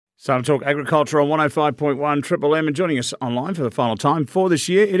Time to talk agriculture on 105.1 Triple M, and joining us online for the final time for this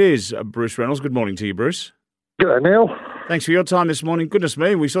year, it is Bruce Reynolds. Good morning to you, Bruce. G'day, Neil. Thanks for your time this morning. Goodness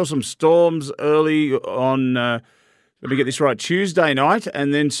me, we saw some storms early on, let me get this right, Tuesday night,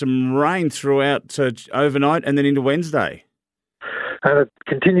 and then some rain throughout overnight and then into Wednesday. And it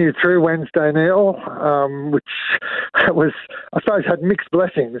continued through Wednesday, Neil, which was, I suppose, had mixed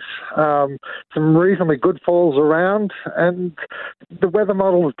blessings. Some reasonably good falls around, and the weather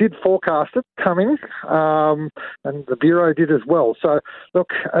models did forecast it coming, and the Bureau did as well. So, look,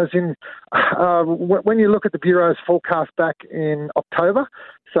 when you look at the Bureau's forecast back in October,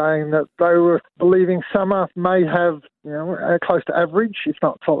 saying that they were believing summer may have, close to average, if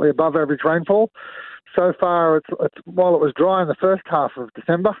not slightly above average rainfall. So far, it's while it was dry in the first half of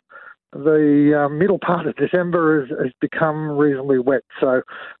December, the middle part of December has become reasonably wet. So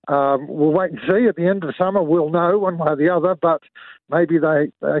we'll wait and see. At the end of the summer, we'll know one way or the other, but maybe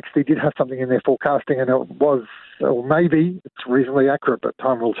they actually did have something in their forecasting and it was, or maybe it's reasonably accurate, but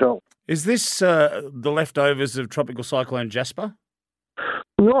time will tell. Is this the leftovers of Tropical Cyclone Jasper?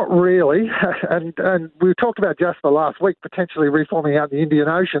 Not really, and we talked about Jasper last week, potentially reforming out in the Indian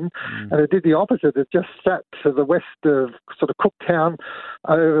Ocean, and it did the opposite. It just sat to the west of sort of Cooktown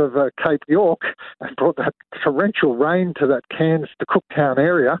over Cape York and brought that torrential rain to that Cairns to Cooktown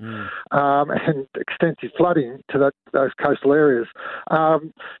area, and extensive flooding to those coastal areas.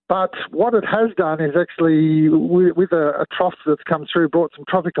 But what it has done is actually, with a trough that's come through, brought some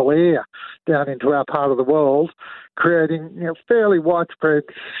tropical air down into our part of the world, creating fairly widespread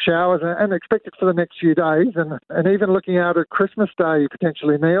showers and expected for the next few days, and even looking out at Christmas Day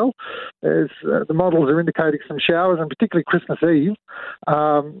potentially, Neil, the models are indicating some showers, and particularly Christmas Eve,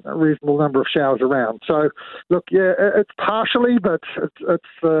 a reasonable number of showers around. So, look, it's partially, but it's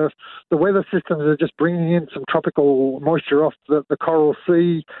the weather systems are just bringing in some tropical moisture off the Coral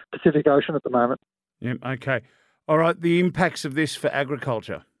Sea, Pacific Ocean at the moment. Yeah, okay. All right, the impacts of this for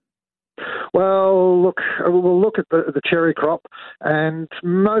agriculture. Well, look, we'll look at the cherry crop, and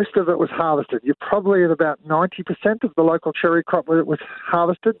most of it was harvested. You're probably at about 90% of the local cherry crop was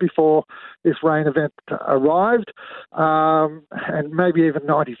harvested before this rain event arrived, and maybe even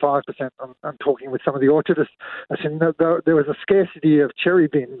 95%. I'm talking with some of the orchardists. There was a scarcity of cherry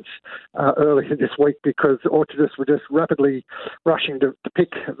bins earlier this week because orchardists were just rapidly rushing to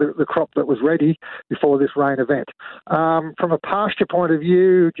pick the crop that was ready before this rain event. From a pasture point of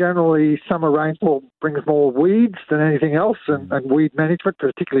view, generally summer rainfall brings more weeds than anything else, and weed management,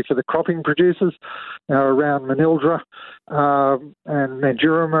 particularly for the cropping producers around Manildra and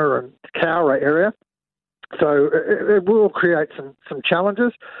Mandurama and Cowra area. So it will create some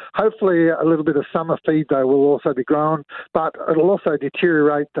challenges. Hopefully a little bit of summer feed, though, will also be grown, but it'll also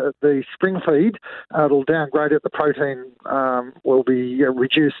deteriorate the spring feed. It'll downgrade it. The protein will be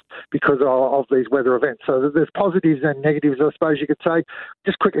reduced because of these weather events. So there's positives and negatives, I suppose you could say.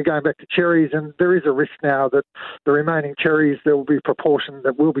 Just quickly going back to cherries, and there is a risk now that the remaining cherries, there will be a proportion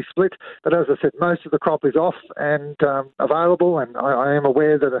that will be split. But as I said, most of the crop is off and available, and I am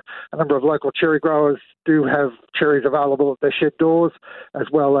aware that a number of local cherry growers do have cherries available at their shed doors as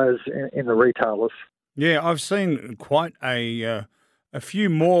well as in the retailers. Yeah, I've seen quite a few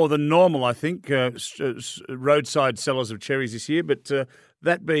more than normal, I think, roadside sellers of cherries this year. But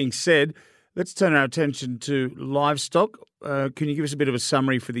that being said, let's turn our attention to livestock. Can you give us a bit of a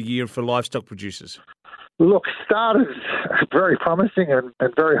summary for the year for livestock producers? Look, started very promising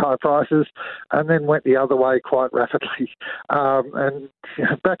and very high prices, and then went the other way quite rapidly. And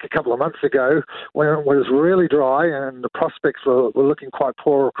back a couple of months ago, when it was really dry and the prospects were looking quite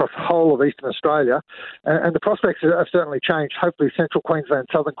poor across the whole of Eastern Australia, and the prospects have certainly changed. Hopefully Central Queensland,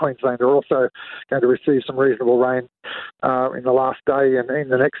 Southern Queensland are also going to receive some reasonable rain in the last day and in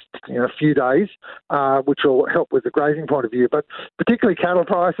the next few days, which will help with the grazing point of view. But particularly cattle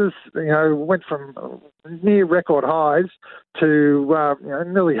prices, went from near record highs to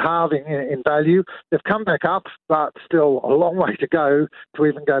nearly halving in value. They've come back up, but still a long way to go to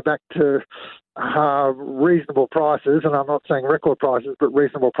even go back to reasonable prices, and I'm not saying record prices, but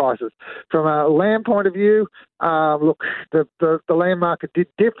reasonable prices. From a lamb point of view, look, the lamb market did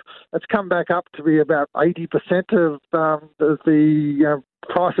dip. It's come back up to be about 80% of the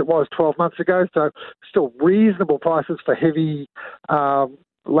price it was 12 months ago, so still reasonable prices for heavy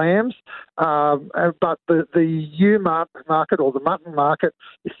lambs, but the ewe market or the mutton market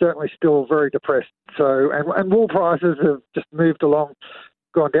is certainly still very depressed. So, and wool prices have just moved along,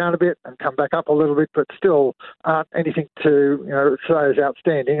 gone down a bit and come back up a little bit, but still aren't anything to say is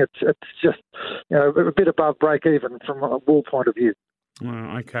outstanding. It's just a bit above break even from a wool point of view.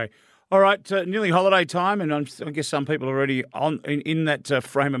 Okay. All right, nearly holiday time, and I guess some people are already in that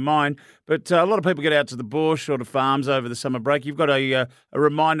frame of mind. But a lot of people get out to the bush or to farms over the summer break. You've got a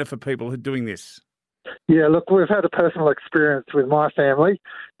reminder for people who are doing this. Yeah, look, we've had a personal experience with my family.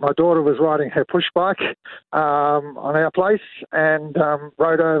 My daughter was riding her push bike on our place and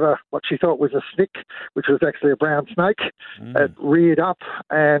rode over what she thought was a snick, which was actually a brown snake. It reared up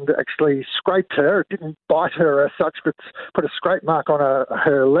and actually scraped her. It didn't bite her as such, but put a scrape mark on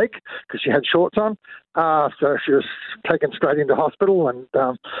her leg because she had shorts on. So she was taken straight into hospital, and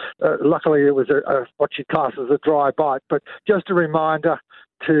luckily it was what she classed as a dry bite. But just a reminder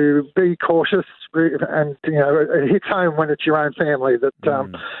to be cautious, and it hits home when it's your own family that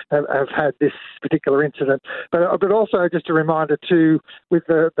have had this particular incident. But also just a reminder too, with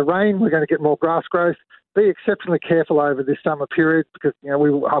the rain, we're going to get more grass growth. Be exceptionally careful over this summer period because I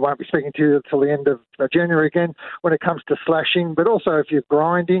won't be speaking to you until the end of January again when it comes to slashing. But also if you're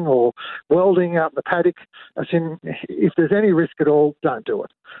grinding or welding out in the paddock, if there's any risk at all, don't do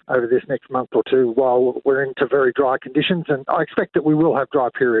it over this next month or two while we're into very dry conditions. And I expect that we will have dry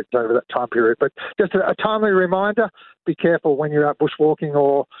periods over that time period. But just a timely reminder: be careful when you're out bushwalking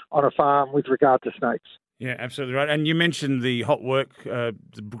or on a farm with regard to snakes. Yeah, absolutely right. And you mentioned the hot work, the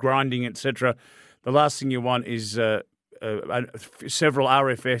grinding, etc. The last thing you want is several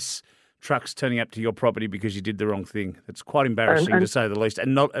RFS trucks turning up to your property because you did the wrong thing. It's quite embarrassing, to say the least,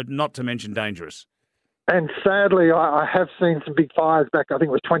 and not to mention dangerous. And sadly, I have seen some big fires back, I think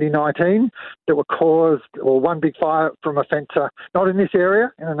it was 2019, that were caused, or one big fire from a fencer, not in this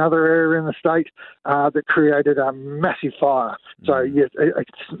area, in another area in the state, that created a massive fire. So, yes,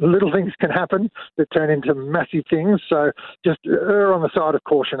 little things can happen that turn into massive things. So just err on the side of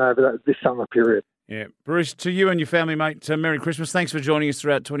caution over this summer period. Yeah. Bruce, to you and your family, mate, Merry Christmas. Thanks for joining us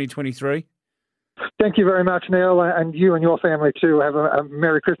throughout 2023. Thank you very much, Neil, and you and your family too. Have a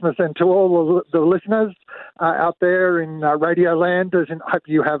Merry Christmas, and to all the listeners out there in Radio Land, I hope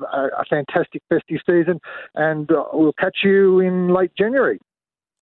you have a fantastic festive season, and we'll catch you in late January.